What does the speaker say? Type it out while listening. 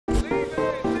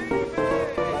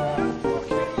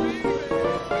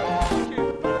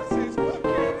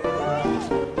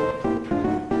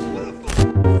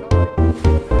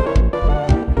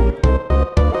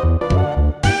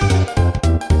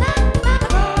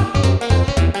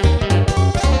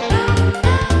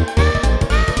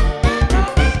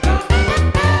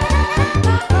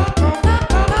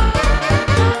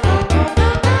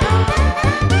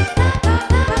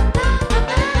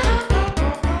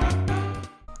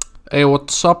Hey,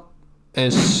 what's up?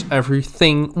 Is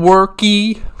everything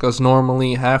worky? Because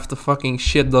normally half the fucking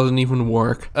shit doesn't even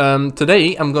work.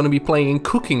 Today I'm gonna be playing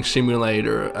Cooking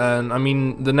Simulator. And I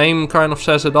mean, the name kind of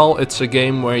says it all. It's a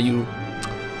game where you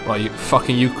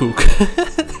cook.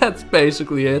 That's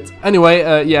basically it.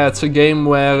 Anyway, yeah, it's a game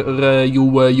where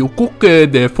you cook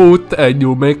the food and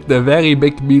you make the very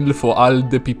big meal for all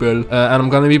the people. And I'm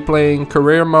gonna be playing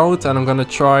career mode and I'm gonna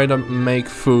try to make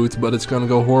food, but it's gonna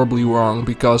go horribly wrong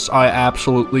because I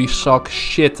absolutely suck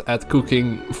shit at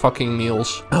cooking fucking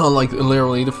meals. Like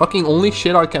literally, the fucking only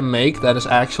shit I can make that is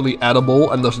actually edible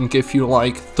and doesn't give you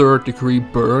like third-degree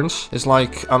burns is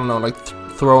like, I don't know, like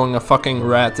throwing a fucking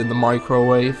rat in the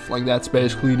microwave. Like, that's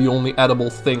basically the only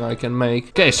edible thing I can make.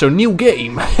 Okay, so new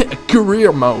game.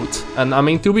 Career mode. And I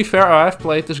mean, to be fair, I've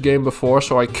played this game before,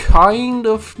 so I kind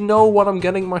of know what I'm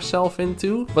getting myself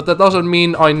into. But that doesn't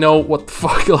mean I know what the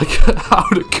fuck, like, how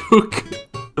to cook.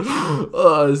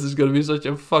 Oh, this is gonna be such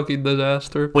a fucking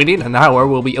disaster. Within an hour,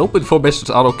 we'll be open for business.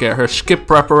 I don't care. Her skip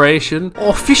preparation.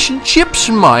 Oh, fish and chips,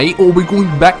 mate. Or we're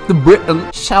going back to Britain.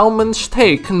 Salmon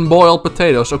steak and boiled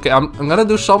potatoes. Okay, I'm gonna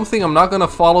do something. I'm not gonna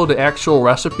follow the actual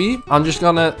recipe. I'm just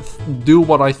gonna do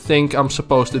what I think I'm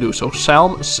supposed to do. So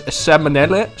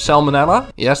salmonella.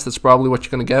 Yes, that's probably what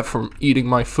you're gonna get from eating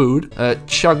my food.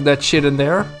 Chuck that shit in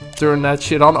there. Turn that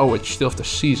shit on. Oh, wait, you still have to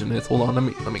season it. Hold on, let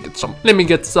me get some. Let me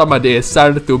get some of this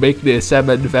salad to make the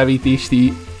salmon very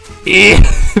tasty. I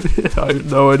have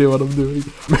no idea what I'm doing.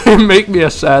 Make me a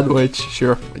sandwich.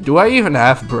 Sure. Do I even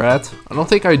have bread? I don't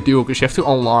think I do, because you have to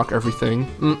unlock everything.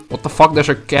 What the fuck? There's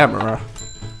a camera.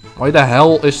 Why the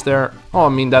hell is there? Oh, I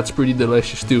mean, that's pretty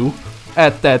delicious too.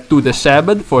 Add that to the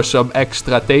salmon for some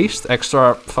extra taste.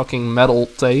 Extra fucking metal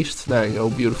taste. There you go,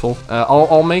 beautiful.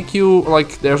 I'll make you,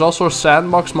 like, there's also a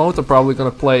sandbox mode. I'm probably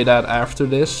gonna play that after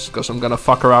this, because I'm gonna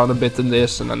fuck around a bit in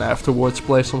this and then afterwards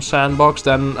play some sandbox.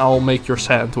 Then I'll make your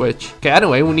sandwich. Okay,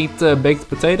 anyway, we need baked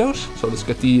potatoes. So let's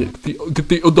get the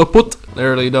pot.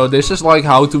 Literally though, this is like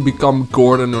how to become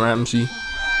Gordon Ramsay.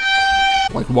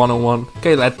 Like 101.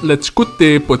 Okay, let's cook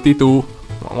the potato.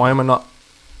 Why am I not?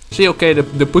 See, okay,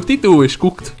 the potato is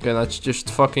cooked. Okay, let's just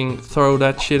fucking throw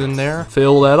that shit in there.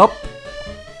 Fill that up.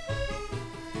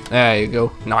 There you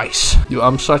go. Nice. Dude,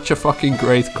 I'm such a fucking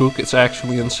great cook. It's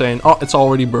actually insane. Oh, it's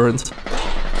already burned.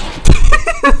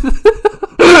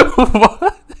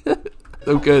 What?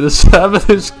 Okay, the salmon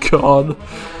is gone.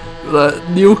 The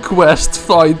new quest,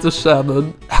 find the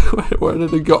salmon. Where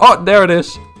did it go? Oh, there it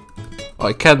is. Oh,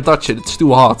 I can't touch it. It's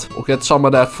too hot. We'll get some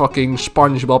of that fucking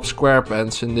SpongeBob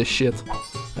SquarePants in this shit.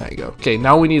 There you go. Okay,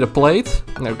 now we need a plate.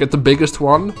 Now get the biggest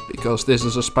one, because this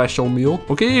is a special meal.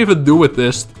 What can you even do with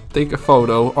this? Take a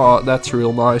photo. Oh, that's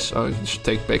real nice. Oh, you just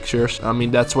take pictures. I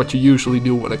mean, that's what you usually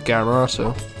do with a camera,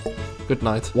 so... Good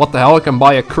night. What the hell? I can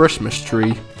buy a Christmas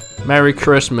tree. Merry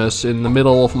Christmas in the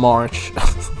middle of March.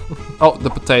 Oh, the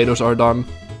potatoes are done.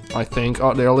 I think.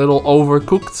 Oh, they're a little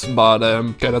overcooked, but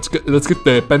okay, let's get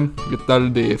the pen. Get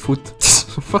down the food.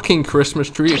 Fucking Christmas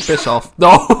tree. Piss off.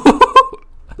 No.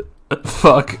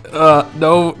 Fuck.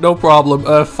 No problem.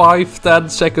 5-10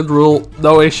 second rule.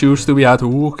 No issues to be had.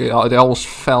 Ooh, okay, they almost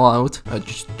fell out.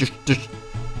 Just.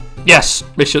 Yes!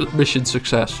 Mission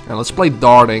success. And let's play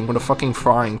darting with a fucking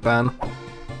frying pan.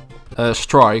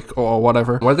 Strike or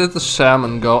whatever. Where did the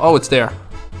salmon go? Oh, it's there.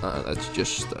 Let's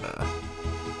just.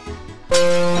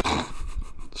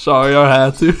 Sorry, I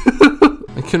had to.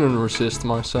 I couldn't resist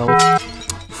myself.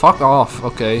 Fuck off.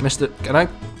 Okay, Mister. Can I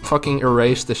fucking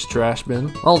erase this trash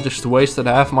bin? I'll just wasted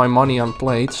half my money on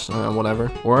plates.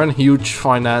 Whatever. We're in huge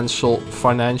financial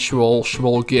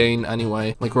small gain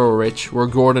anyway. Like, we're rich. We're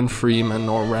Gordon Freeman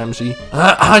or Ramsay.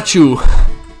 Achoo!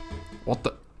 What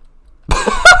the?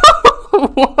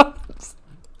 What?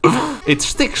 It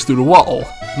sticks to the wall.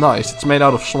 Nice. It's made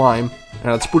out of slime.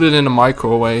 And let's put it in the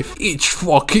microwave. It's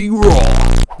fucking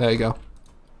raw. There you go.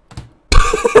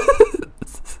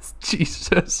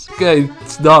 Jesus. Okay,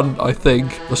 it's done, I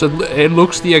think. It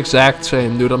looks the exact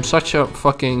same, dude. I'm such a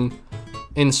fucking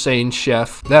insane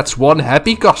chef. That's one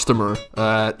happy customer.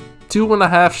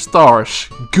 2.5 stars.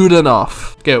 Good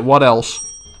enough. Okay, what else?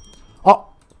 Oh,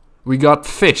 we got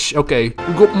fish. Okay,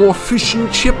 we got more fish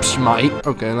and chips, mate.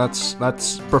 Okay, let's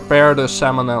prepare the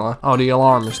salmonella. Oh, the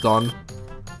alarm is done.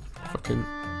 Fucking.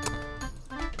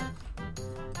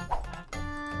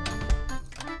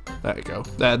 There you go.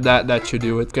 That should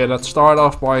do it. Okay, let's start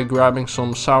off by grabbing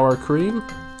some sour cream.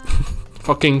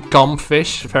 Fucking cum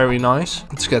fish. Very nice.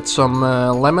 Let's get some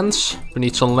lemons. We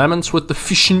need some lemons with the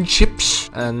fish and chips.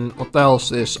 And what else is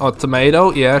this? Oh,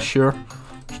 tomato. Yeah, sure.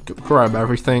 Grab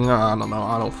everything. I don't know.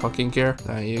 I don't fucking care.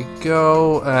 There you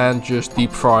go. And just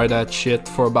deep fry that shit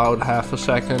for about half a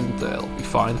second. That'll be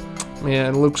fine. Yeah,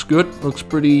 it looks good. Looks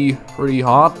pretty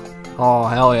hot. Oh,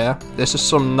 hell yeah. This is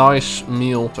some nice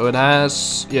meal. So it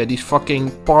has, yeah, these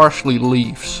fucking parsley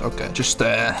leaves. Okay, just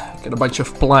get a bunch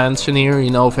of plants in here,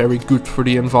 you know, very good for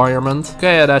the environment.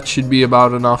 Okay, yeah, that should be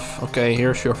about enough. Okay,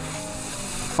 here's your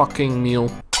fucking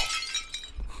meal.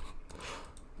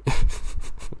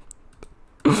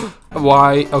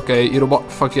 Why? Okay, you know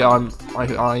what? Fuck yeah,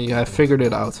 I have figured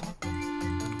it out.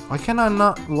 Why can I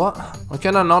not, what? Why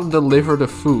can I not deliver the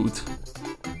food?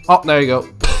 Oh, there you go.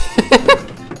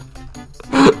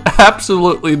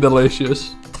 Absolutely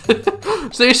delicious.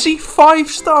 So you see 5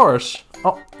 stars.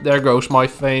 Oh, there goes my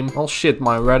fame. Oh shit,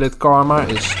 my Reddit karma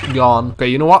is gone. Okay,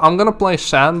 you know what? I'm gonna play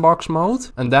sandbox mode.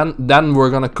 And then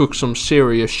we're gonna cook some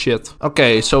serious shit.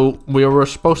 Okay, so we were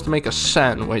supposed to make a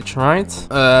sandwich, right?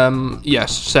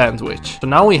 Yes, sandwich. So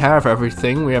now we have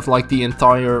everything. We have like the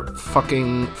entire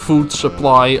fucking food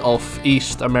supply of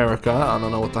East America. I don't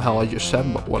know what the hell I just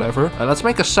said, but whatever. And let's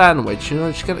make a sandwich. You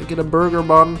know, just get a burger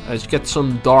bun. Just get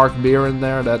some dark beer in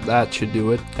there. That should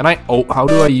do it. Can I? Oh, how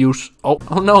do I use? Oh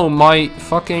no, my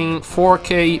fucking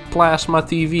 4K plasma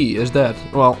TV is dead.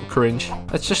 Well, cringe.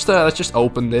 Let's just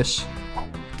open this.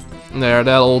 There,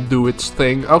 that'll do its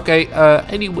thing. Okay,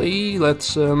 anyway,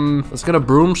 let's get a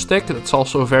broomstick. That's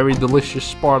also a very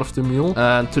delicious part of the meal.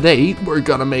 And today, we're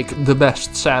gonna make the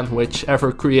best sandwich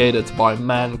ever created by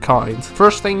mankind.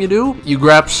 First thing you do, you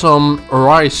grab some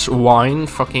rice wine,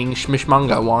 fucking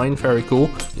schmishmanga wine, very cool.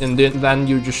 And then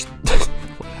you just...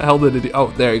 hell did it?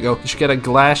 Oh, there you go. Just get a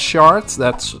glass shard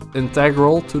that's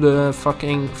integral to the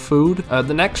fucking food.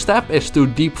 The next step is to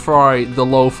deep fry the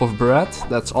loaf of bread.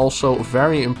 That's also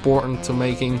very important to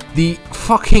making the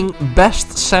fucking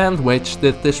best sandwich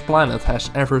that this planet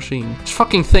has ever seen. This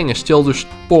fucking thing is still just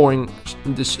pouring.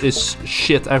 This is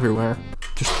shit everywhere.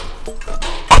 Just...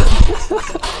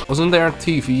 Wasn't there a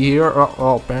TV here?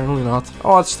 Oh, apparently not.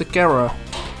 Oh, it's the camera.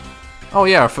 Oh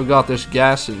yeah, I forgot there's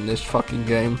gas in this fucking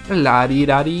game.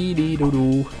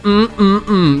 La-dee-da-dee-dee-doo-doo.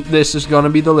 This is gonna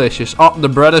be delicious. Oh, the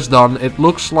bread is done. It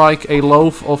looks like a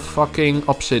loaf of fucking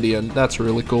obsidian. That's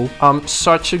really cool. I'm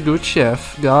such a good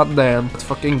chef. God damn. But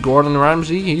fucking Gordon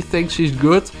Ramsay, he thinks he's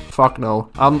good? Fuck no.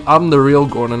 I'm the real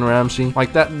Gordon Ramsay.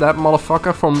 Like that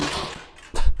motherfucker from...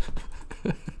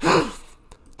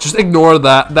 Just ignore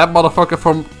that. That motherfucker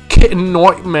from... Kitten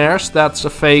Nightmares, that's a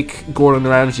fake Gordon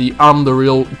Ramsay. I'm the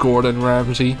real Gordon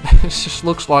Ramsay. It just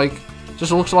looks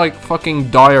like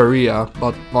fucking diarrhea,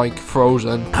 but like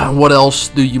frozen. What else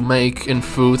do you make in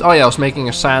food? Oh yeah, I was making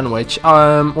a sandwich.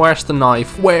 Where's the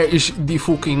knife? Where is the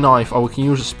fucking knife? Oh, we can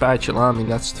use a spatula. I mean,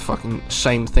 that's the fucking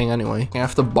same thing anyway. You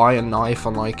have to buy a knife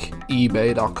on like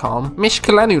ebay.com.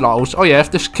 Miscellaneous. Oh yeah, I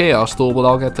have this chaos tool, but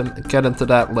I'll get into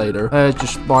that later.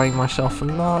 Just buying myself a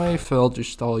knife. I'll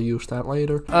use that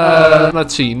later.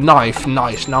 Let's see. Knife.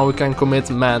 Nice. Now we can commit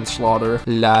manslaughter.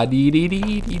 La dee dee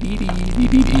dee dee dee dee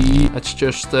dee dee. Let's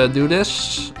just do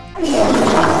this.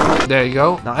 There you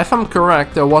go. Now, if I'm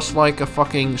correct, there was like a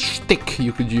fucking stick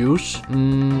you could use.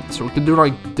 So we could do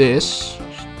like this.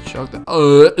 Chuck that.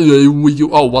 Oh,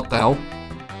 what the hell?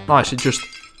 Nice, it just...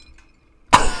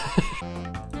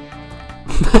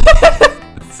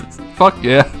 Fuck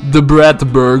yeah. The bread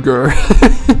burger.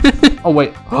 Oh,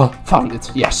 wait. Oh, found it.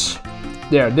 Yes.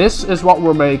 There, this is what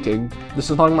we're making. This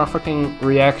is like my fucking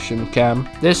reaction cam.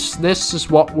 This is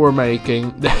what we're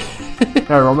making.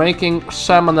 There, we're making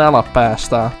salmonella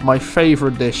pasta. My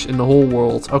favorite dish in the whole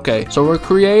world. Okay, so we're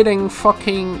creating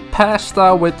fucking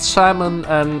pasta with salmon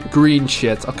and green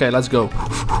shit. Okay, let's go.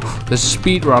 This is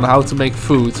speedrun how to make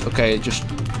food. Okay, just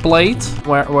plate.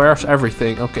 Where's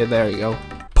everything? Okay, there you go.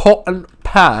 Pot and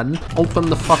pan. Open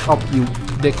the fuck up, you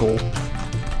dickle.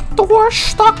 Door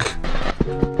stuck.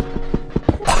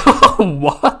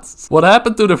 What? What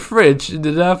happened to the fridge? Did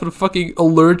it have a fucking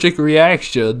allergic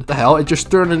reaction? The hell? It just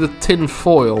turned into tin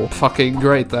foil. Fucking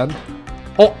great then.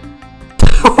 Oh.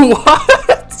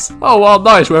 What? Oh, well,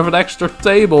 nice. We have an extra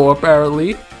table,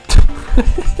 apparently.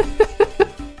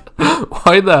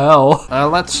 Why the hell?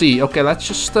 Let's see. Okay, let's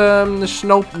just there's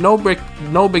no big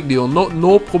deal.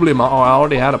 No problema. Oh, I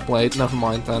already had a plate. Never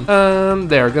mind then.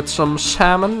 There, get some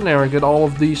salmon. There, get all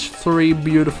of these 3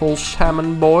 beautiful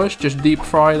salmon boys. Just deep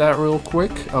fry that real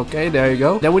quick. Okay, there you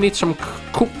go. Then we need some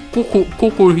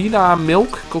coconut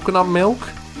milk.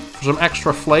 For some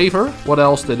extra flavor. What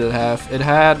else did it have? It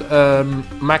had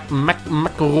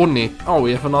macaroni. Oh,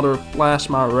 we have another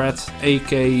plasma red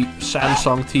AK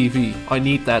Samsung TV. I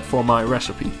need that for my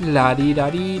recipe. La dee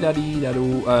da dee da dee da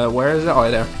doo. Where is it?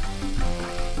 Oh, there.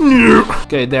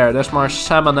 Okay, there. That's my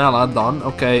salmonella done.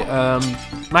 Okay,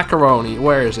 macaroni.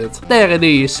 Where is it? There it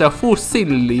is.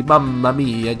 Fusilli. Mamma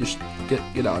mia. Just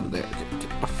get out of there.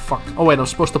 Get the fuck. Oh wait, I'm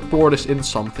supposed to pour this in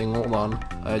something. Hold on.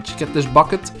 Just get this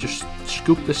bucket. Just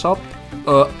scoop this up.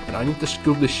 And I need to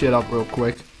scoop this shit up real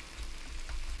quick.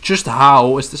 Just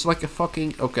how? Is this like a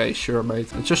fucking... Okay, sure,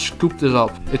 mate. Let's just scoop this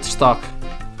up. It's stuck.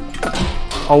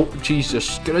 Oh,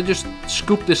 Jesus. Can I just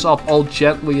scoop this up all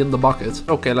gently in the bucket?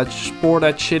 Okay, let's just pour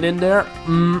that shit in there.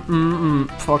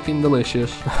 Fucking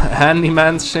delicious.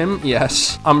 Handyman sim?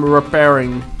 Yes. I'm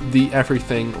repairing the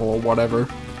everything or whatever.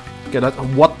 Okay,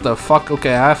 what the fuck?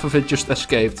 Okay, half of it just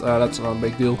escaped. That's not a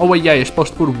big deal. Oh wait, yeah, you're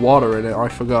supposed to put water in it. I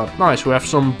forgot. Nice, we have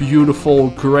some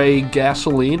beautiful gray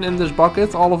gasoline in this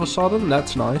bucket all of a sudden.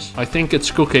 That's nice. I think it's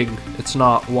cooking. It's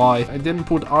not. Why? I didn't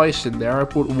put ice in there. I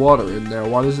put water in there.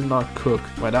 Why does it not cook?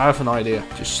 Wait, I have an idea.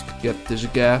 Just get this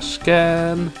gas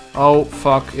can. Oh,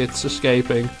 fuck. It's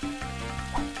escaping.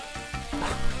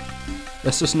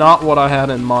 This is not what I had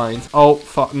in mind. Oh,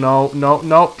 fuck. No, no,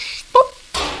 no. Stop.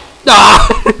 Ah!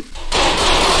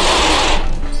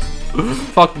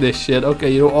 Fuck this shit.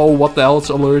 Okay, you know, oh, what the hell? It's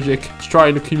allergic. It's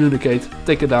trying to communicate.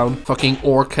 Take it down. Fucking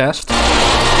orchestra.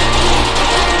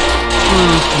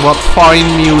 What fine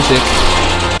music.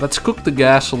 Let's cook the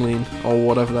gasoline. Or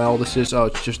whatever the hell this is. Oh,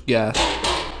 it's just gas.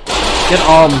 Get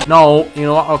on. No, you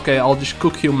know what? Okay, I'll just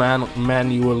cook you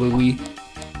manually.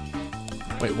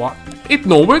 Wait, what? It's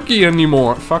not working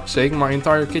anymore. Fuck's sake, my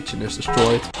entire kitchen is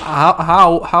destroyed.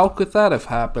 How could that have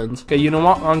happened? Okay, you know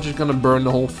what? I'm just gonna burn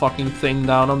the whole fucking thing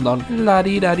down. I'm done. La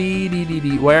dee da dee dee dee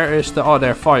dee. Where is the... Oh,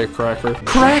 there, firecracker.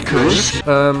 Crackers?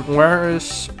 Where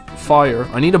is fire?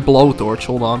 I need a blowtorch.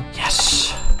 Hold on.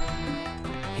 Yes.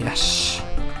 Yes.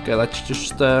 Okay, let's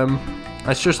just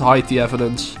hide the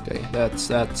evidence. Okay, that's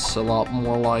a lot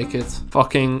more like it.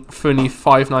 Fucking funny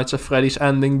Five Nights at Freddy's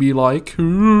ending be like,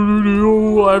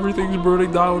 everything's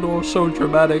burning down, or so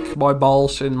dramatic. My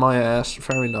balls in my ass.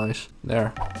 Very nice.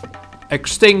 There.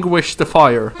 Extinguish the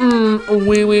fire.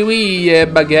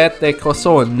 Baguette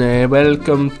croissant.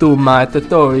 Welcome to my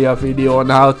tutorial video on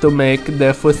how to make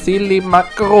the fusilli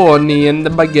macaroni and the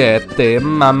baguette.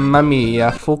 Mamma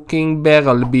mia, fucking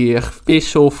barrel beer,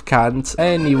 fish off cans.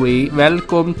 Anyway,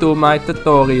 welcome to my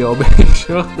tutorial. Make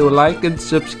sure to like and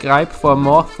subscribe for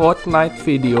more Fortnite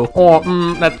video. Or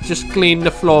let's just clean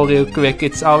the floor real quick.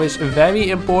 It's always very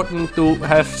important to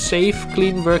have safe,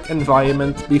 clean work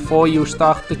environment before you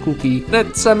start the cookie.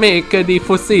 Let's make the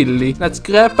fusilli. Let's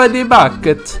grab the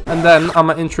bucket. And then I'm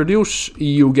gonna introduce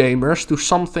you gamers to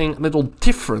something a little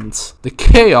different. The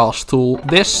chaos tool.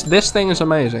 This thing is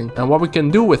amazing. And what we can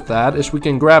do with that is we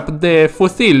can grab the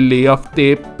fusilli of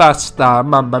the pasta.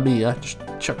 Mamma mia. Just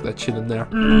chuck that shit in there.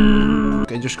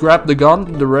 Okay, just grab the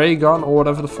gun. The ray gun or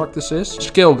whatever the fuck this is.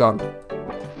 Skill gun.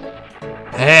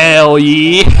 Hell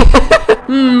yeah.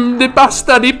 The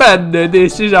pasta di penne.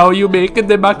 This is how you make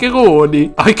the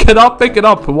macaroni. I cannot pick it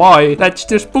up. Why? Let's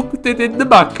just put it in the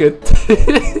bucket.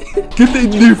 Get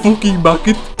in the fucking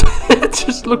bucket. It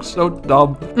just looks so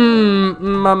dumb.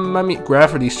 Mamma mia.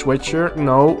 Gravity switcher.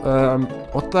 No.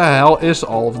 What the hell is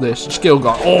all of this? Skill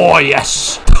gun. Oh,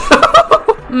 yes.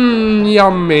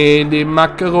 Yummy. The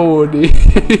macaroni.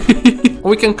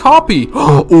 We can copy.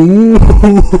 Ooh.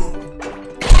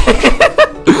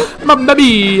 Mamma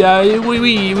mia,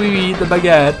 the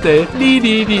baguette.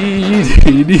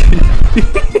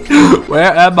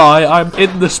 Where am I? I'm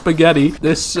in the spaghetti.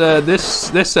 This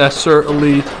has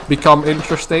certainly become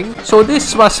interesting. So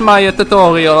this was my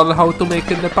tutorial on how to make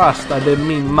the pasta.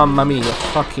 Mamma mia,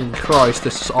 fucking Christ,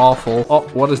 this is awful. Oh,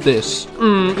 what is this?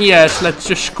 Yes, let's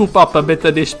just scoop up a bit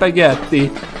of the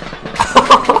spaghetti.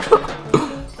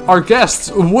 Our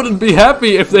guests wouldn't be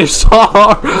happy if they saw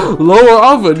our lower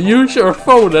oven. Use your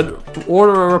phone and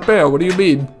order a repair. What do you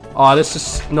mean? Oh, this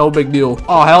is no big deal.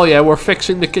 Oh, hell yeah, we're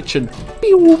fixing the kitchen.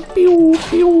 Pew, pew,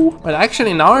 pew. But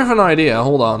actually, now I have an idea.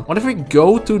 Hold on. What if we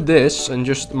go to this and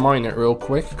just mine it real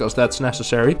quick? Because that's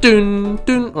necessary. Dun,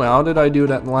 dun. Well, how did I do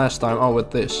that last time? Oh,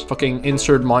 with this. Fucking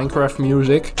insert Minecraft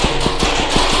music.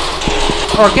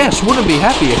 Our guests wouldn't be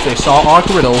happy if they saw our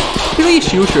griddle.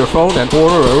 Please use your phone and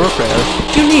order a repair.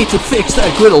 You need to fix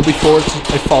that griddle before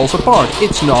it falls apart.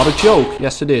 It's not a joke.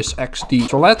 Yes, it is. XD.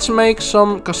 So let's make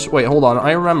some... Wait, hold on.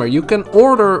 I remember. You can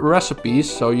order recipes,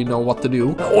 so you know what to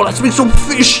do. Oh, let's make some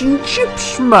fish and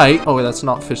chips, mate. Oh, that's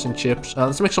not fish and chips.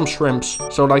 Let's make some shrimps.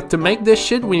 So, like, to make this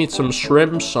shit, we need some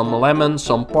shrimps, some lemon,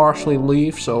 some parsley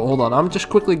leaf. So, hold on. I'm just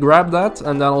quickly grab that,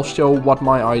 and then I'll show what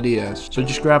my idea is. So,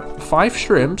 just grab 5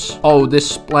 shrimps. Oh,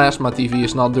 this plasma TV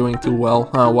is not doing too well.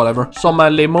 Whatever. Some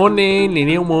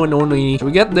limone. So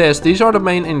we get this. These are the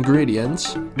main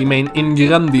ingredients. The main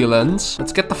ingredients.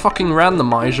 Let's get the fucking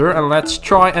randomizer and let's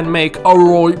try and make a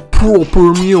right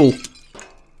proper meal.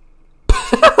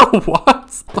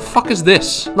 What? The fuck is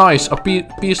this? Nice, a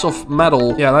piece of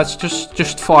metal. Yeah, let's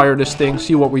just fire this thing,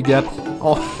 see what we get.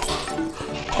 Oh,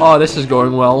 oh, this is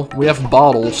going well. We have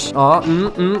bottles.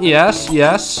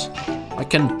 Yes. I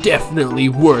can definitely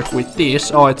work with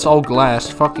this. Oh, it's all glass.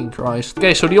 Fucking Christ.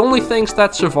 Okay, so the only things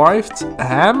that survived,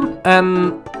 ham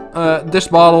and this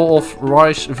bottle of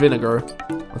rice vinegar.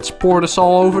 Let's pour this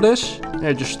all over this.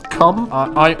 Yeah, just come.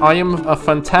 I am a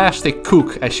fantastic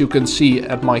cook, as you can see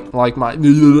at my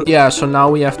yeah. So now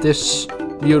we have this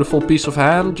beautiful piece of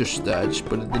ham. Just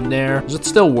put it in there. Does it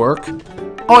still work?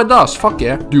 Oh, it does. Fuck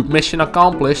yeah. Dude, mission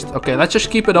accomplished. Okay, let's just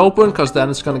keep it open, because then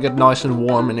it's gonna get nice and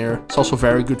warm in here. It's also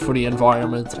very good for the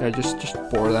environment. Yeah, just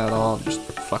pour that on. Just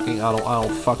fucking, I don't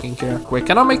fucking care. Wait,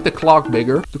 can I make the clock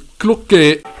bigger? The clock.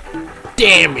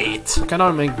 Damn it. Can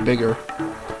I make bigger?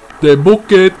 The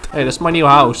bucket. Hey, that's my new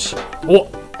house. Oh.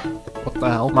 What the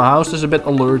hell? My house is a bit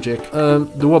allergic.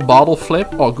 Do a bottle flip.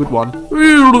 Oh, good one.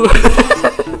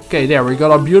 Okay, there, we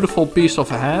got a beautiful piece of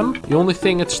ham. The only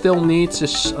thing it still needs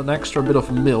is an extra bit of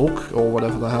milk, or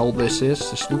whatever the hell this is.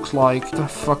 This looks like... What the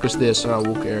fuck is this? Oh,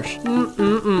 who cares?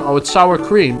 Oh, it's sour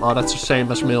cream. Oh, that's the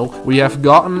same as milk.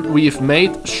 We've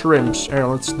made shrimps. Here,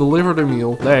 let's deliver the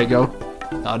meal. There you go.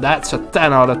 Now that's a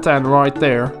 10 out of 10 right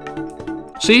there.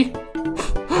 See?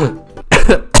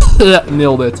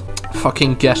 Nailed it.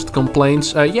 Fucking guest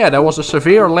complaints. Yeah, there was a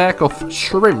severe lack of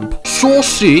shrimp.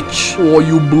 Sausage. Oh,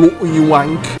 you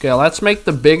wank. Okay, let's make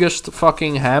the biggest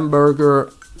fucking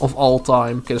hamburger of all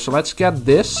time. Okay, so let's get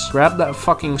this. Grab that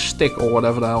fucking stick or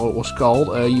whatever the hell it was called.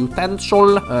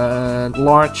 Utensil and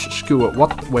large skewer.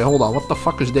 What? Wait, hold on. What the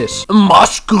fuck is this?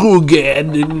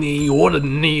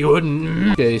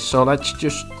 Okay, so let's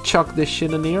just chuck this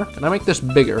shit in here. Can I make this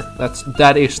bigger?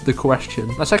 That is the question.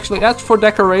 That's for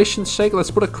decoration's sake. Let's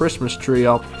put a Christmas tree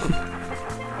up.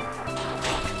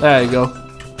 There you go.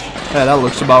 Yeah, that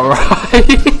looks about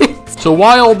right. So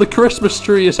while the Christmas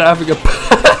tree is having a...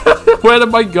 Where did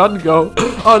my gun go?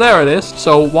 Oh, there it is.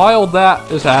 So while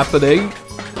that is happening...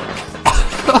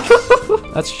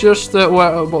 That's just...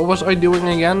 what was I doing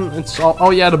again? It's all... Oh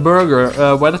yeah, the burger.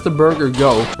 Where did the burger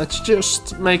go? Let's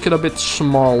just make it a bit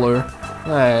smaller.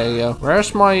 There you go.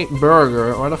 Where's my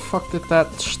burger? Where the fuck did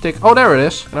that stick? Oh, there it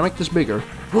is. Can I make this bigger?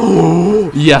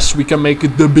 Yes, we can make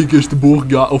it the biggest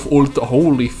burger of all time.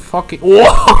 Holy fucking...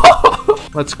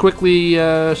 Let's quickly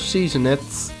season it.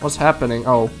 What's happening?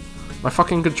 Oh, my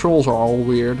fucking controls are all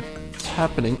weird. What's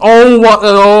happening? Oh, what?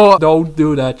 Oh, don't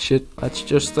do that shit. Let's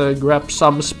just grab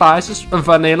some spices.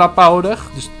 Vanilla powder.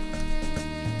 Just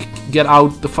get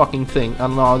out the fucking thing. I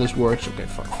don't know how this works. Okay,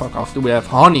 fuck off. Do we have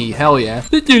honey? Hell yeah.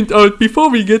 Before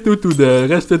we get into the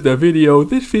rest of the video,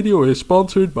 this video is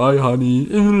sponsored by Honey.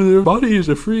 Honey is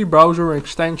a free browser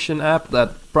extension app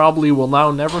that probably will now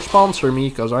never sponsor me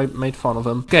because I made fun of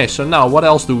him. Okay, so now what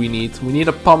else do we need? We need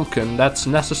a pumpkin. That's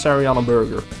necessary on a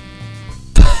burger.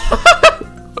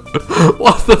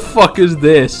 What the fuck is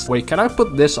this? Wait, can I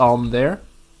put this on there?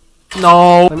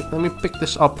 No. Let me pick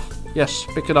this up. Yes,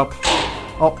 pick it up.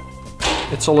 Oh.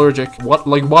 It's allergic. What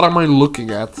am I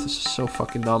looking at? This is so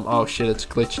fucking dumb. Oh shit, it's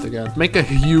glitched again. Make a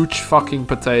huge fucking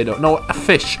potato. No, a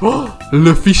fish.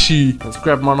 Le fishy. Let's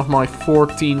grab one of my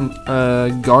 14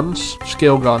 guns.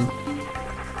 Scale gun.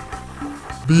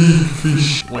 Big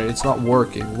fish. Wait, it's not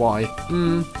working. Why?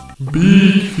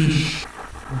 Big fish.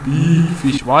 Big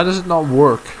fish. Why does it not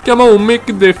work? Come on, make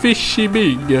the fishy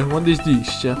big. What is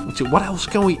this? What else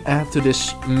can we add to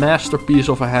this masterpiece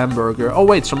of a hamburger? Oh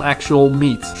wait, some actual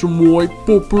meat. Some more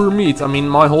proper meat. I mean,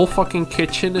 my whole fucking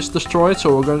kitchen is destroyed,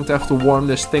 so we're going to have to warm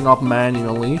this thing up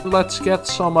manually. Let's get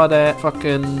some of that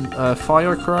fucking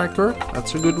firecracker.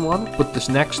 That's a good one. Put this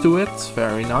next to it.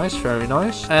 Very nice, very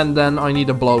nice. And then I need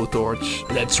a blowtorch.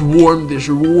 Let's warm this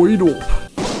right up.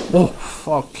 Oh,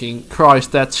 fucking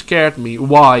Christ, that scared me.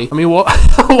 Why? I mean, what,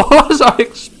 what was I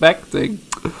expecting?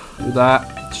 Do that.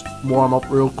 Just warm up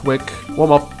real quick.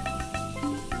 Warm up.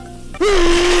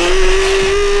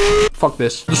 Fuck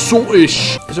this. The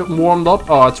sausage. Is it warmed up?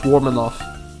 Oh, it's warm enough.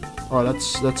 Oh,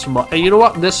 that's hey, you know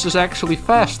what? This is actually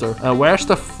faster. Where's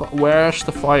the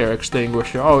fire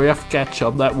extinguisher? Oh, we have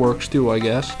ketchup. That works too, I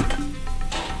guess.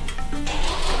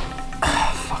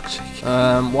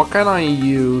 What can I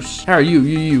use? Here,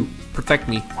 you. Protect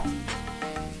me.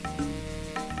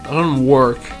 Doesn't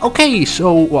work. Okay,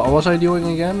 so what was I doing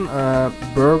again?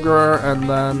 Burger, and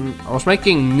then I was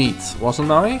making meat,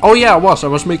 wasn't I? Oh yeah, I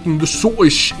was making the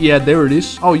sausage. Yeah, there it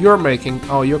is. Oh, you're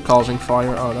causing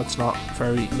fire. Oh, that's not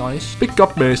very nice. Pick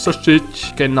up my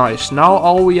sausage. Okay, nice. Now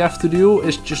all we have to do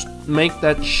is just make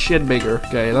that shit bigger.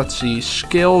 Okay, let's see.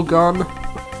 Scale gun.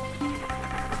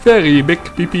 Very big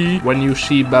pee-pee. When you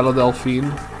see Bella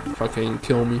Delphine. fucking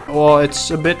kill me. Oh,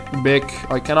 it's a bit big.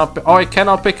 I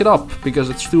cannot pick it up because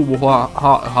it's too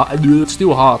hot. It's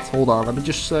too hot. Hold on, let me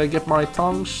just get my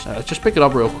tongs. Just pick it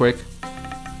up real quick.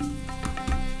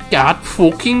 God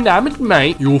fucking damn it,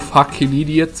 mate. You fucking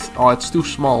idiot. Oh, it's too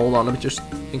small. Hold on, let me just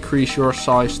increase your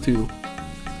size too.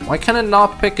 Why can I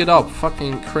not pick it up?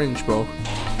 Fucking cringe, bro.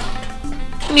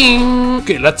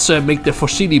 Okay, let's make the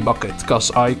fusilli bucket,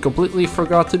 because I completely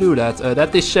forgot to do that.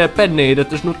 That is penne,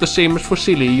 that is not the same as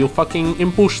fusilli. You fucking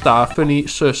imposta, funny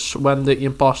sus, when the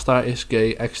imposter is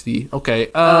gay, XD.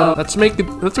 Okay, let's make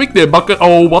the bucket.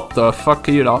 Oh, what the fuck,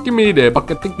 you know? Give me the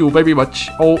bucket, thank you very much.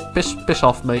 Oh, piss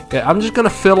off, mate. Okay, I'm just gonna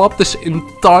fill up this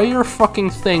entire fucking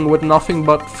thing with nothing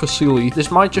but fusilli.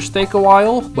 This might just take a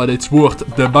while, but it's worth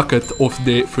the bucket of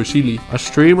the fusilli. A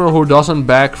streamer who doesn't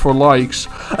beg for likes.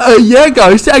 Yeah,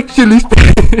 guys. Actually,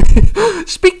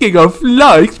 speaking of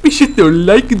likes, be sure to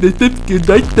like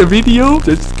the video,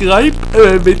 subscribe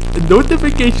with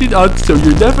notification on so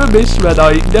you never miss when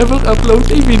I never upload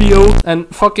a video. And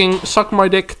fucking suck my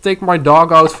dick, take my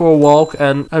dog out for a walk,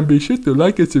 and be sure to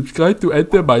like and subscribe to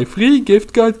enter my free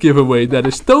gift card giveaway. That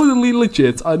is totally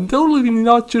legit. I'm totally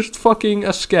not just fucking a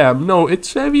scam. No,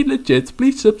 it's very legit.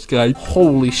 Please subscribe.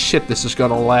 Holy shit, this is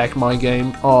gonna lag my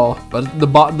game. Oh, but the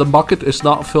bucket is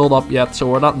not filled up yet,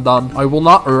 so we're not done. I will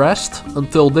not rest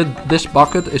until this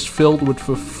bucket is filled with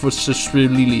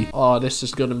fusilli. Oh, this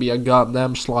is gonna be a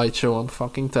goddamn slideshow, I'm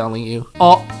fucking telling you.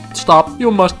 Oh, stop.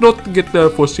 You must not get the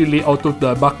fusilli out of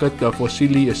the bucket. The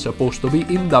fusilli is supposed to be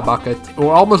in the bucket.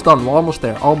 We're almost done. We're almost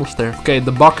there. Almost there. Okay,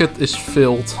 the bucket is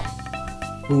filled.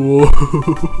 Whoa.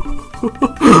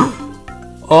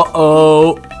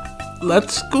 Uh-oh.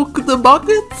 Let's cook the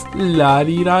bucket.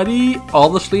 La-di-da-di.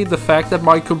 Honestly, the fact that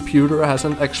my computer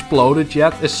hasn't exploded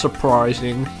yet is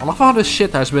surprising. I love how this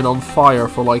shit has been on fire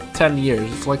for like 10 years.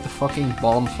 It's like the fucking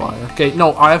bonfire. Okay,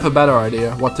 no, I have a better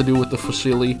idea what to do with the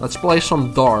fusilli. Let's play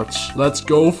some darts. Let's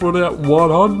go for that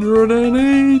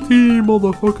 180,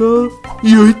 motherfucker.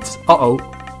 Yeet. Uh-oh.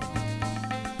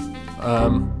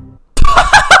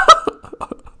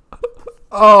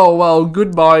 Oh, well,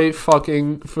 goodbye,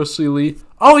 fucking fusilli.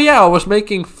 Oh yeah, I was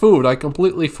making food. I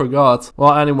completely forgot.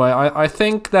 Well, anyway, I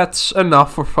think that's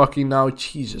enough for fucking now.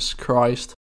 Jesus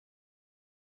Christ.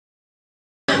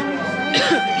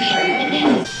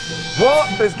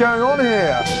 What is going on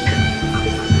here?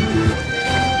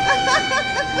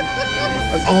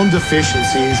 On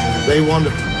deficiencies, they want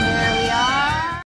to